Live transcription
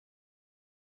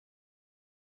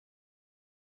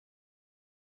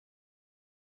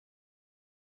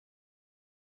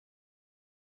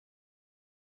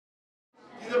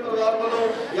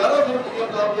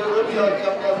प्राप्त हो भी आके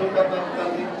अपना सुखा प्राप्त कर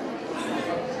दी।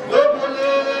 जो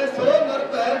बोले सो नर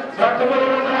पैर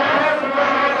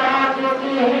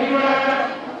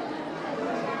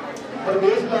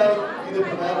परमेश लाल जी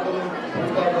प्रमाण को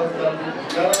सुखा प्राप्त कर दी।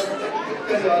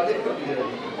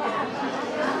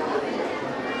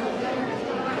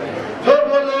 जो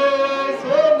बोले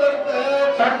सो नर पैर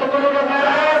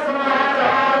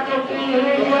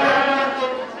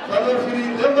श्री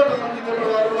देवराम जी के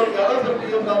परिवार को 1100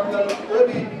 रुपये प्राप्त कर वो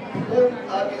भी वो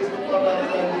आगे सुखा प्राप्त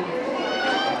कर दी।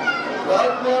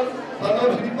 राजकुमार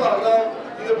श्री भागराम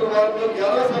जी के परिवार को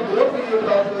 1102 रुपये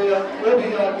प्राप्त हुआ वो भी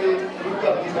आगे गुरु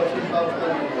की बख्शिश प्राप्त कर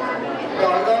दी।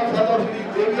 भागराम श्री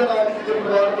देवराम जी के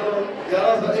परिवार को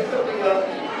 1101 रुपया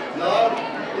नाल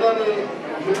उन्होंने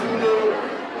युद्धू ने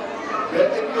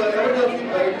एक एमरजेंसी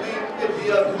बैटरी के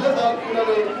दिया। दूसरे साल की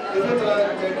उन्होंने इसी तरह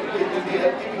बैटरी भेजी थी।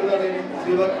 ऐसी भी उन्होंने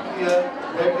सेवा की है।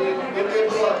 बैटरी मेरे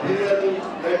प्रभावी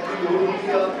बैटरी लोड होती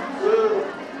है वो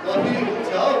काफ़ी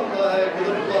उत्साह होता है।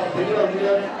 जब प्रभावी होती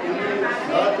है इनमें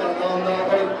साथ चलना होता है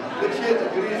और पिछले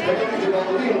जी सेकंड सेवा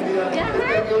वही होती है। इस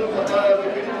करके उन्हें पता है कि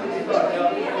किसी घर आ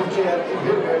उसने ऐसी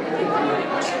फिर बैटरी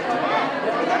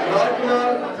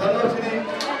राजकुमार श्री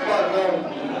भागराम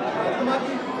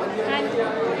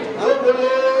वो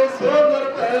बोले सो नर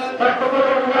पैर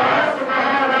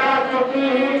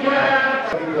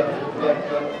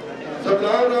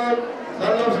सतनाम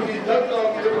राम श्री जगराम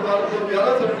जी के परिवार को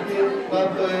 1100 रुपये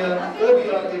प्राप्त हुए हैं वो भी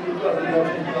आगे गुरु की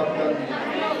बख्शिश प्राप्त कर दी।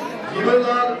 जीवन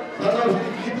लाल श्री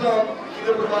गीतराम जी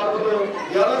के परिवार को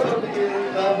 1100 रुपये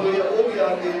प्राप्त हुए हैं वो भी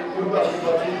आगे गुरु की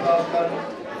बख्शिश प्राप्त कर दी।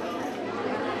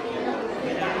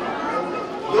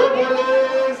 जो बोले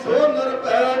सो नर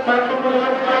पैर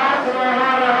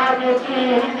महाराज की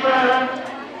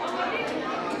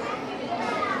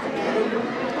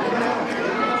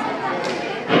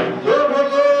जो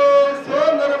बोले सो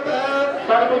नर पैर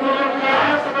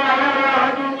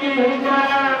महाराज की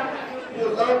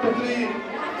पुत्री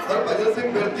हरभजन सिंह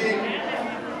बिरती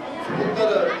पुत्र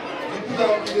जीतू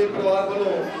राम जी के परिवार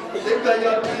वालों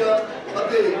 1000 रुपया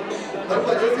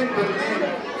हरभजन सिंह बिरती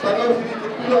श्री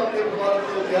जीतू राम के परिवार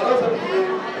को 1100 रुपये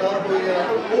प्राप्त हुए हैं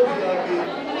वो भी आके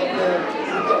अपने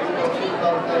बख्शिश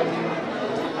प्राप्त कर दी।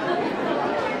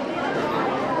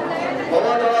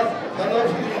 बाबा दास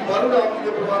श्री बारूराम जी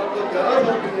के परिवार को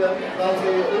 1100 रुपये प्राप्त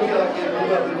हुए वो भी आके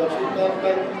गुरु की बख्शिश प्राप्त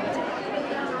कर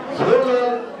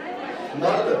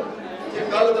मर्द के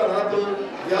कल दड़ा तो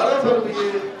 1100 रुपये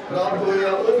प्राप्त हुए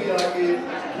हैं वो भी आके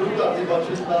गुरु की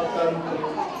बख्शिश प्राप्त कर।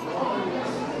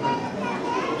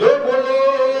 जो बोले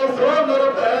सो नर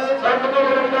पैर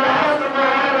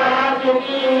महाराज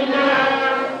की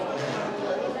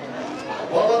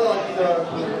बाबा दास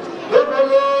जो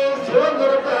बोले सो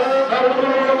नर पैर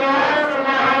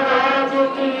महाराज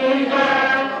की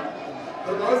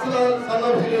लाल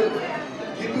श्री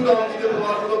जीतू राम जी के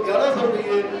परिवार को 1100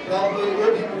 रुपये प्राप्त हुए वो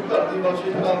भी गुरु की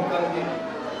बख्शिश प्राप्त कर दी।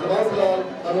 लाल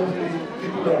श्री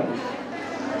जीतू राम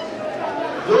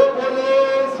जो बोले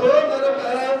सो नर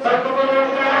पैर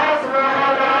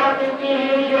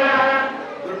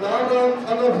नाम राम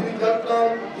श्री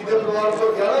जगराम जी के परिवार को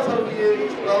 1100 रुपये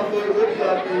प्राप्त हुए वो भी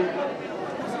आके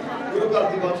गुरु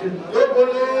की बख्शिश। जो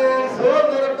बोले सो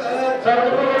नर पैर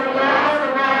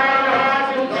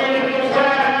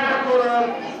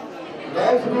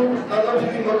राम स्वरूप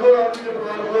श्री मकोराम जी के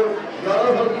परिवार को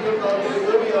 1100 रुपये प्राप्त हुए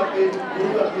वो भी आके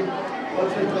गुरु की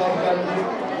बख्शिश प्राप्त कर दी।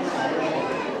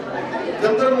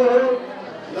 चंद्रमोहन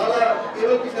लाला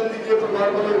केवल किशन जी के परिवार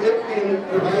को 1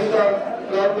 रिफाइन का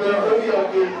प्राप्त हुआ वो भी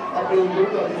आके अपने गुरु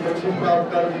की बख्शिश प्राप्त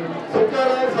कर दी।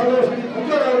 सुखाराम श्री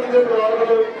सुखाराम जी के परिवार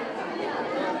को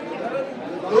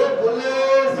जो बोले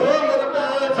सो नर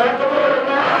पैर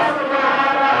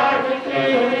महाराज की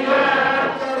श्री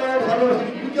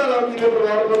सुखाराम जी के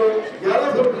परिवार को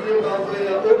 1100 रुपये प्राप्त हुए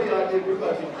वो भी आके गुरु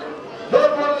की जो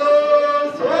बोले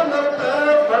सो नर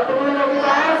पैर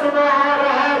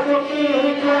महाराज की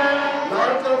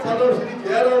श्री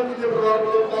जयराम जी के परिवार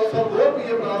को 502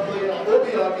 रुपये प्राप्त हुए वो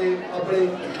भी आके अपने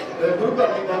गुरु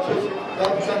की बख्शिश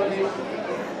प्राप्त कर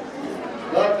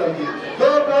दी। जो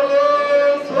बोले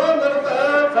सो नर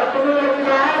पैर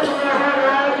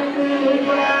महाराज की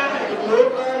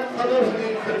श्री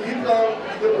संजीत राम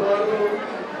जी के परिवार को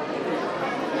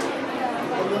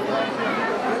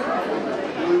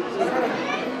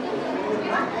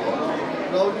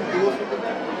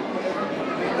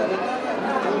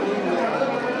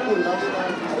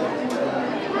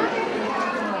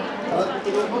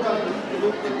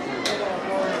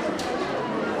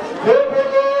जो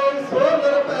बोले सो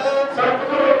नर पैर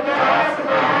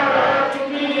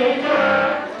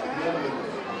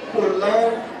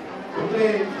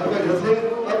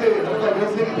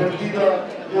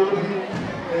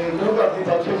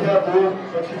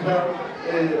था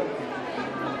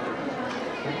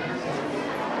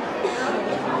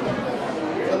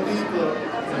संदीप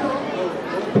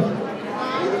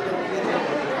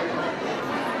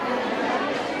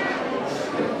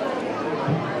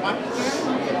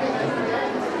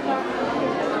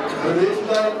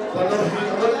प्रदेशलाल सनम श्री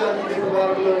अमर जाति के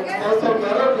परिवार को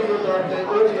 511 रुपये प्राप्त है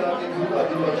और यहाँ के गुरु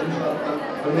आदिवासी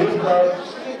प्रदेशलाल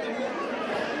सनम श्री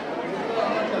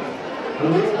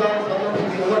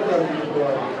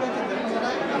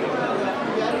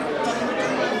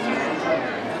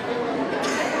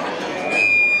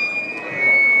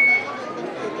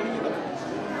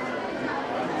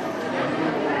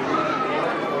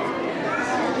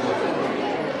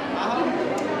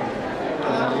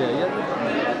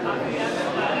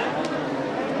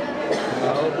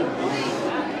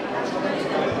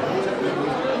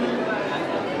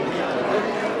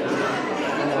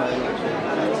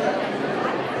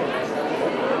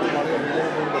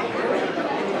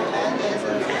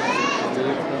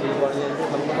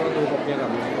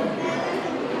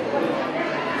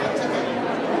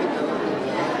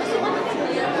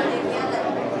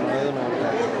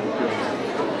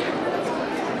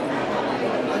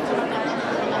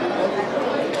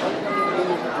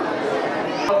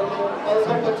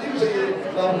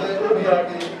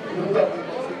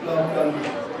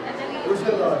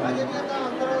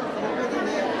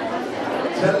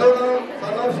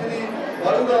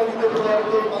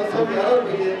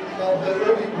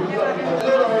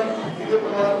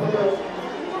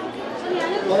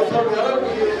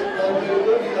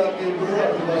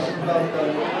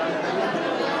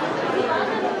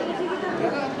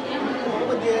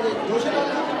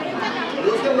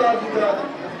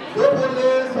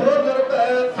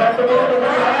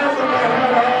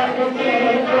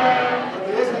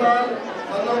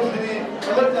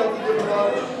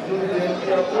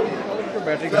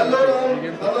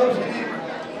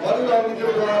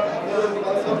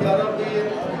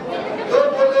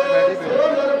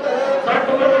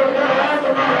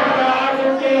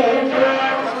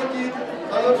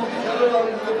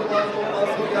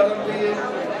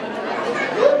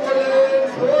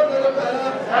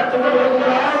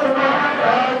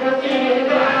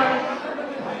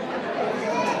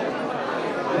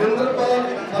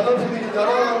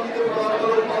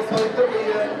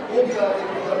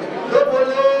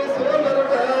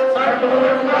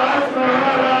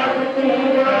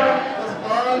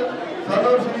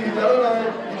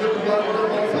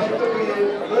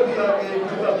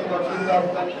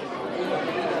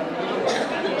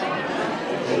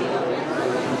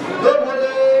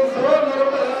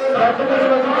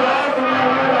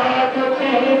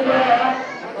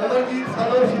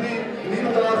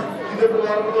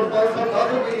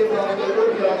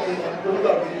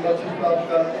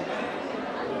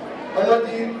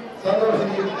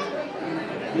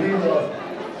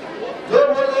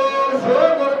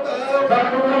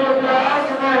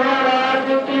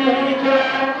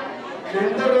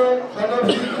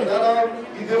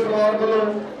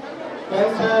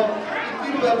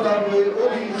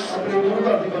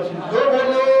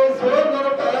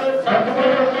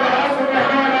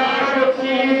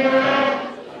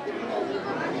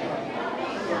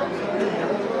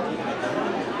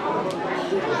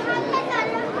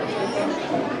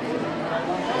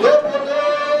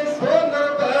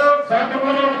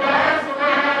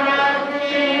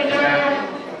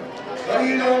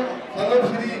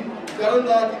अमर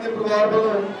जाति के परिवार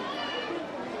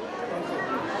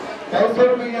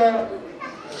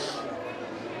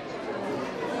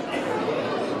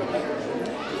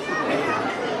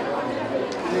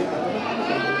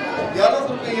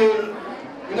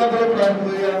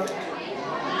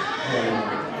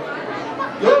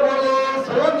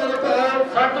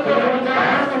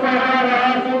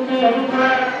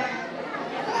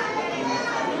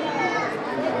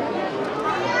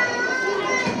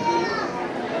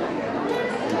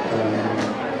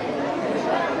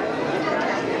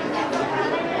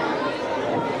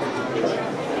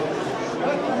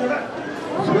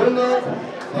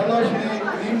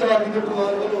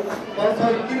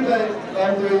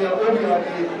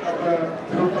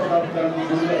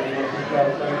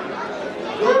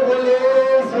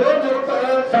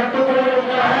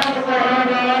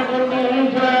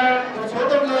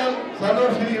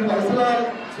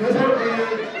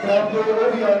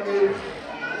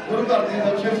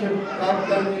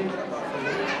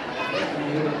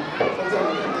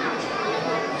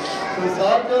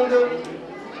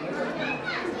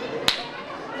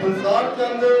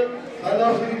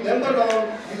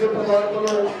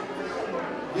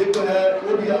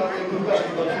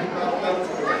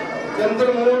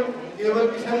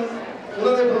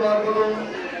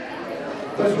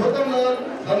परशोत्तम लाल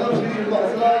सन ऑफ श्री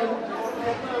हंसलाल,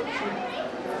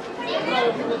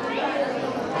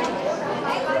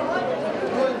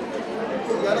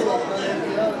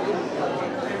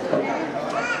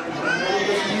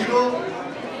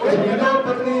 कश्मीरों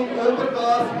पत्नी ओम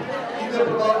प्रकाश जी के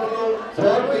परिवार वालों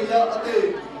 100 रुपया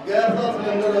गैस का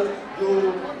सिलेंडर जो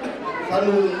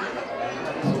सानू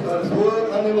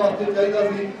खाने वास्ते चाहिए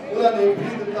सी उन्होंने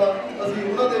फ्री दिता। असीं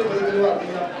उन्होंने बड़े धन्यवादी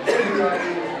हाँ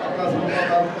अपना समा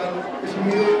प्राप्त कर।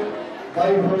 कश्मीरों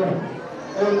wife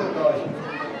Om Prakash,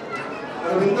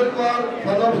 Ravindra Kumar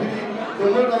son of Shri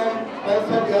Domar Ram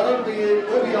 511 रुपये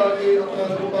वो भी आके अपना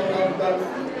समा प्राप्त कर।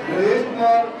 Naresh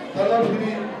Kumar son of Shri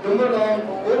Domar Ram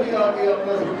वो भी आके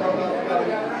अपना समा प्राप्त कर।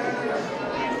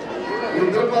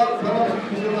 इंद्रपाल सन ऑफ श्री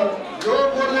विश्वनाथ जो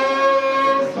बोले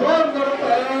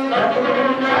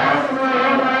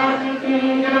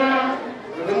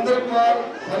Ravindra Kumar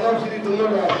son of Shri Domar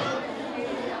Ram,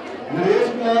 Naresh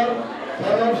Kumar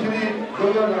son of Shri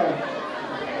Domar Ram,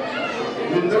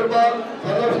 Indrapal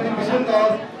son of Shri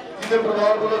Vishwanath ji के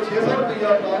परिवार को 600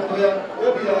 रुपया प्राप्त होया वो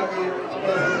भी आके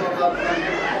अपना समा प्राप्त कर।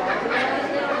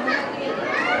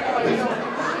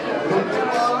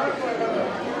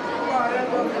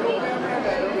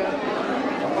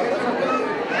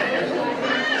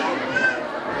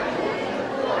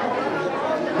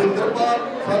 इंद्रपाल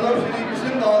सन ऑफ श्री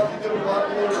कृष्णदास जी के परिवार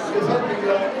को 600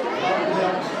 रुपया प्राप्त हुआ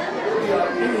वो भी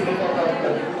आगे समा प्राप्त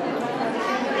कर।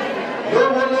 जो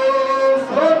बोले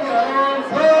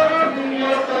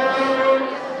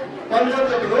पंडित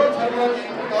विनोद शर्मा जी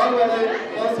काल वाले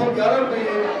 511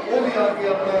 रुपये वो भी आके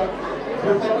अपना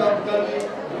समा प्राप्त कर दी।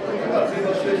 उनकी घर से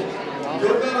बख्शिश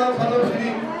जोगा राम सन ऑफ श्री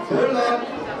सोहनलाल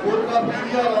कोटका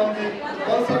पीरिया राम जी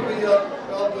 500 रुपया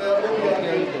प्राप्त हुआ वो भी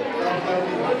आगे प्राप्त कर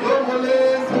दी। जो बोले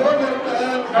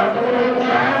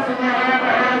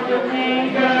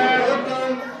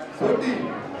छोटी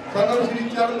सन ऑफ श्री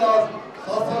चरणदास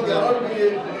 711 रुपये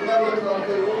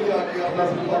वो भी आके अपना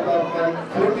समा प्राप्त कर।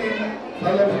 छोटी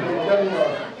son of Shri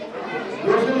Charandas,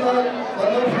 Roshanlal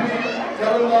son of Shri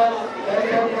Charandas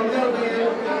 515 रुपये।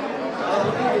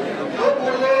 जो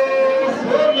बोले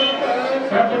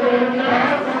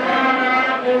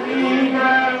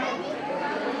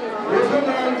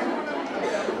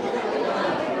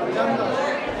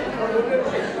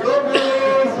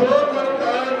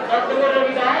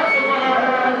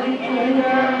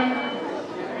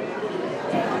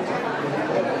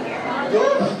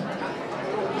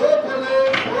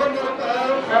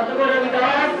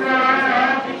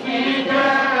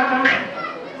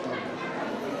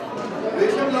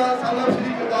रोशनलाल सन ऑफ श्री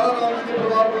कतारा राम जी के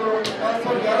परिवार को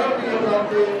 511 रुपये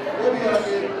प्राप्त हुए वो भी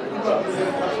आगे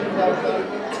प्राप्त कर।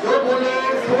 जो बोले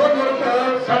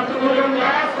सतगुरु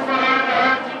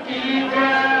महाराज की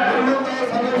जय।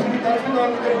 सन ऑफ श्री दर्शन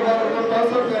राम जी के परिवार को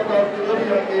 500 रुपया प्राप्त हुए वो भी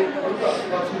आगे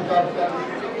प्राप्त कर।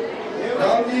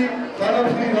 राम जी सन ऑफ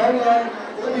श्री रामलाल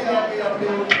वो भी आगे अपने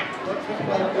बख्शिश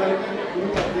प्राप्त कर।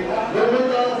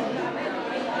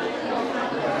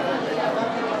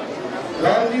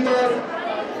 रामजी दास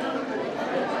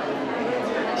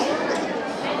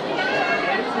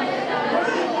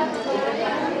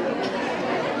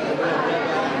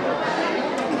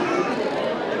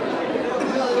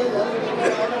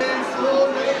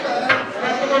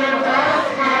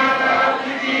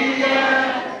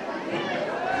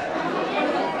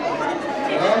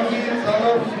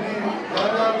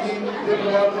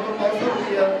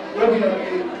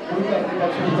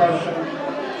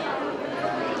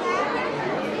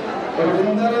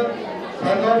Ravindra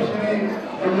son of Shri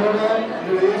Domar Ram,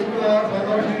 Naresh Kumar son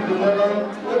of Shri Domar Ram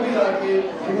वो भी आके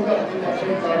गुरु घर की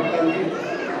बख्शिश प्राप्त कर ली।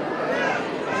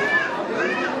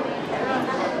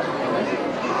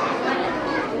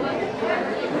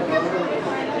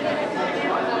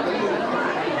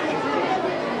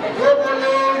 जो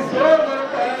बोले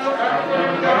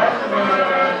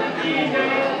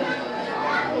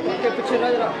पीछे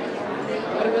जरा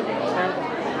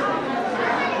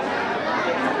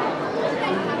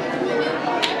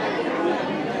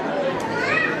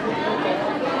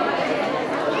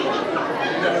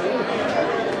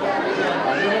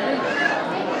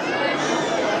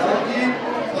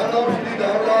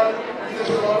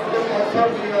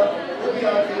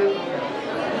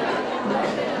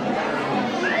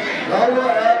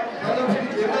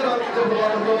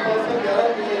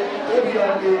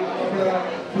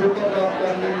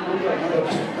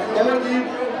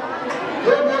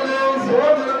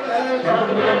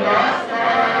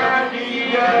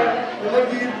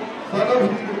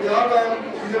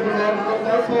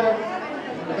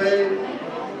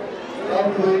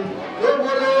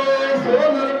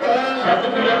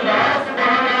सतगुरु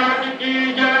महाराज की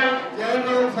जय। जय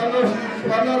राम सन ऑफ श्री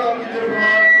शिवाना राम जी के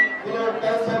परिवार बोलो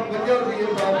 552 रुपये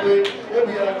प्राप्त हुए, वो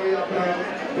भी आके अपना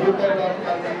रुपया प्राप्त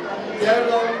कर दी। जय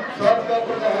राम सात का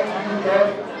प्रधान श्री दास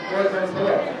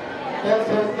सभा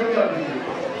 552 रुपये।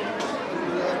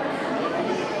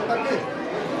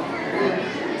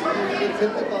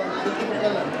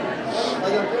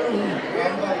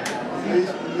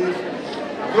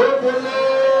 जो बोले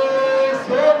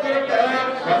सो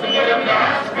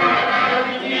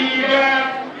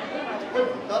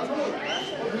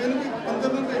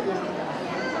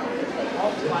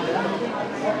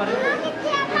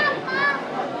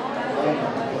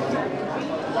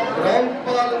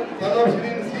रामपाल मानव श्री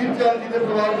नसीब चंद जी के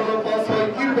परिवार वालों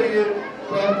 521 रुपये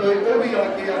प्राप्त हुए, वो भी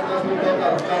आके अपना रुपया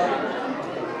प्राप्त कर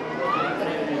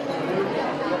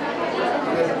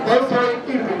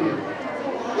 521 रुपये।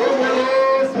 वो बोले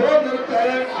 100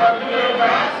 रुपये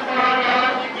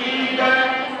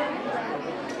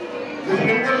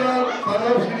जसविंदरलाल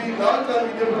मानव श्री लाल चंद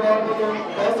जी के परिवार वालों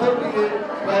 500 रुपये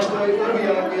प्राप्त हुए, वो भी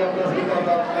आके अपना रुपया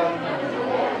प्राप्त कर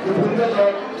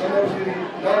जसविंदरलाल मानव श्री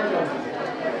लाल चंद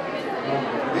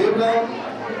देवराम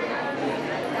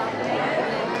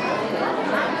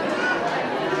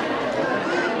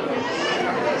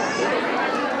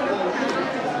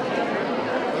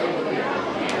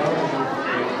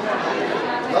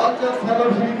लालचंद मानव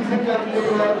श्री किसी चंद के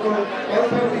परिवार को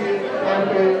 500 रुपये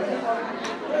प्राप्त हुए।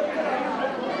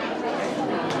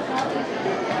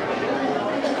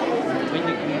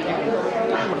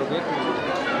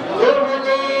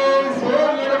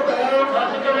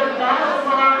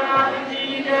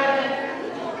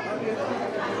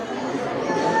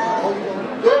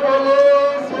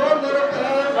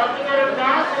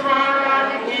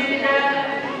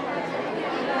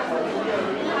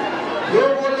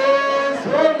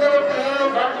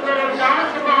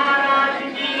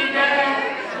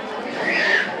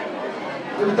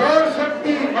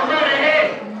 शक्ति अमर है।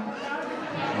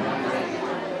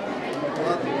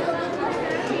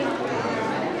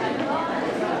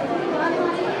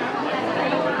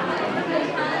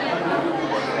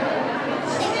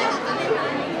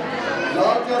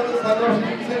 लालचंद मानव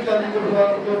श्री किसी चंद के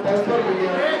परिवार को 500 रुपये,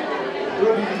 वो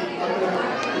भी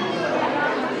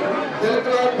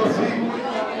दिलकरार बसी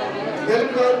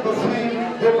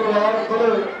के परिवार को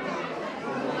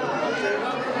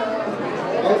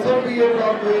 500 रुपये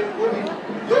प्राप्त हुए, वो भी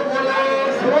जो बोले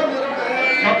 100 रुपये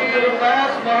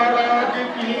सतगुरुदास महाराज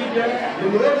की जय।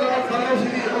 विनोदलाल मानव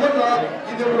श्री अमरनाथ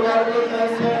जी के परिवार को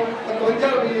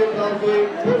 551 रुपये प्राप्त हुए,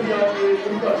 वो भी आके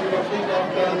उनका बख्शी प्राप्त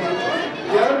कर दी।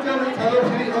 ज्ञानचंद मानव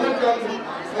श्री अमरनाथ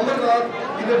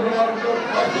जी के परिवार को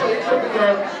 501 रुपया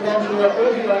प्राप्त हुआ, वो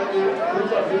भी आके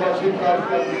उनका बख्शी प्राप्त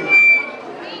कर दी।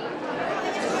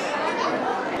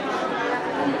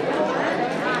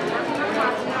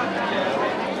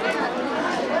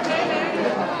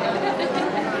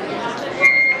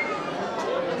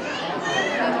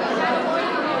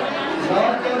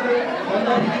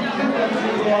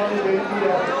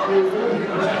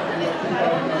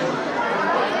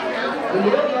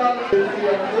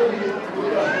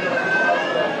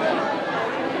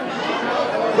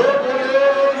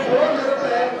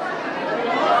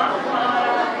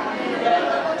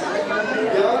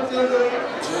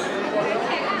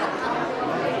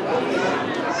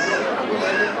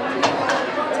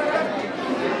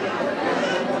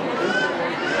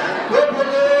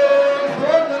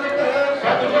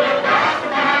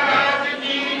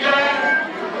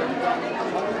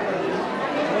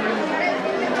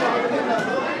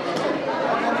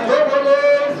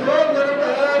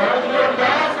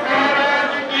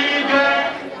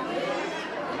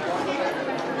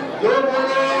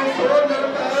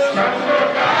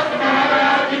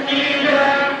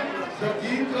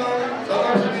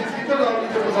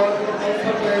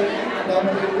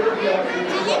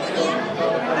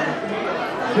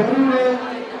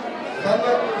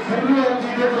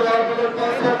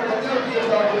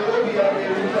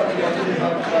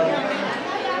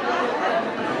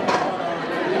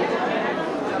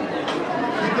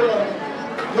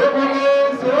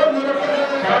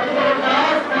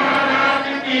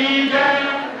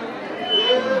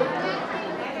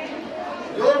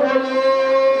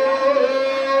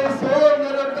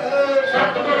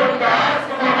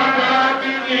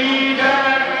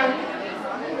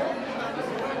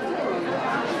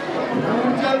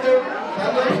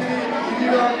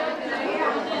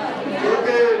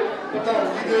 प्रधान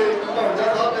जी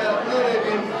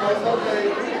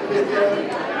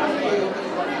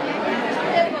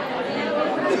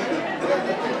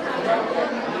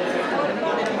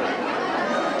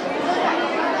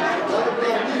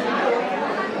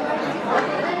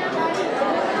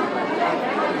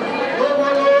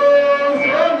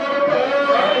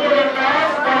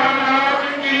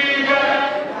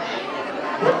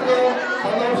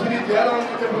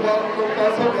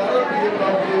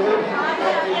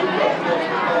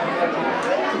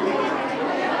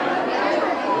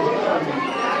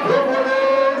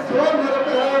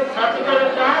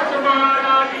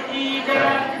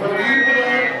ਬਲਵੀਰ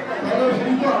ਕੁਮਾਰ ਸਾਨੂੰ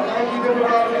ਸ਼੍ਰੀ ਭਾਗਰਾਮ ਜੀ ਦੇ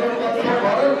ਪਰਿਵਾਰ ਵੱਲੋਂ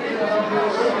 512 ਰੁਪਏ ਇਨਾਮ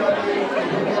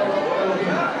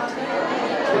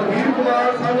ਬਲਵੀਰ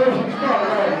ਕੁਮਾਰ ਸਾਨੂੰ ਸ਼੍ਰੀ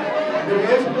ਭਾਗਰਾਮ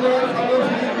ਦਿਨੇਸ਼ ਕੁਮਾਰ ਸਾਨੂੰ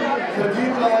ਸ਼੍ਰੀ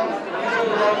ਸਰਜੀਤ ਰਾਮ ਜੀ ਦੇ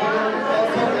ਪਰਿਵਾਰ ਵੱਲੋਂ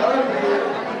 511 ਰੁਪਏ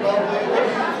ਇਨਾਮ ਦੇ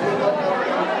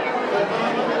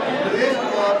ਦਿਨੇਸ਼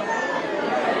ਕੁਮਾਰ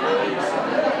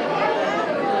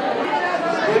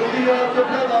ਬੇਟੀਆਂ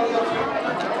ਚੁੱਕਾ ਦਾਨ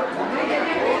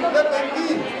ਦਾ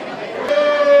ਟੈਂਕੀ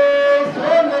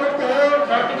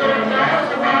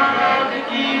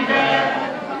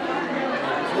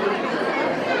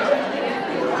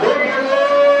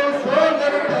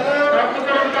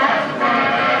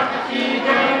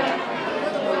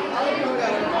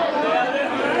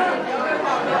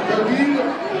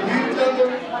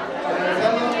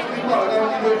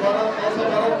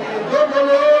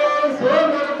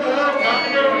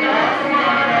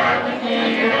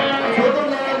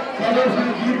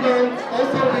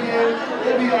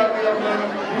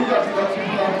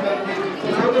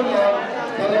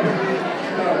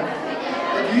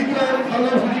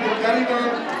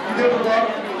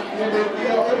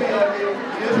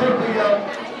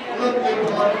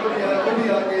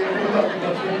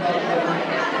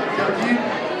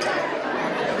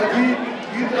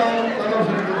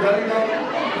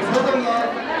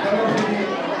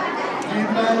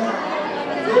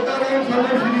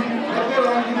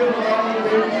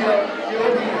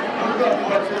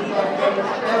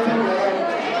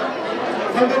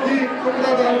संगत जी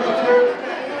टुकड़ा दान बख्शो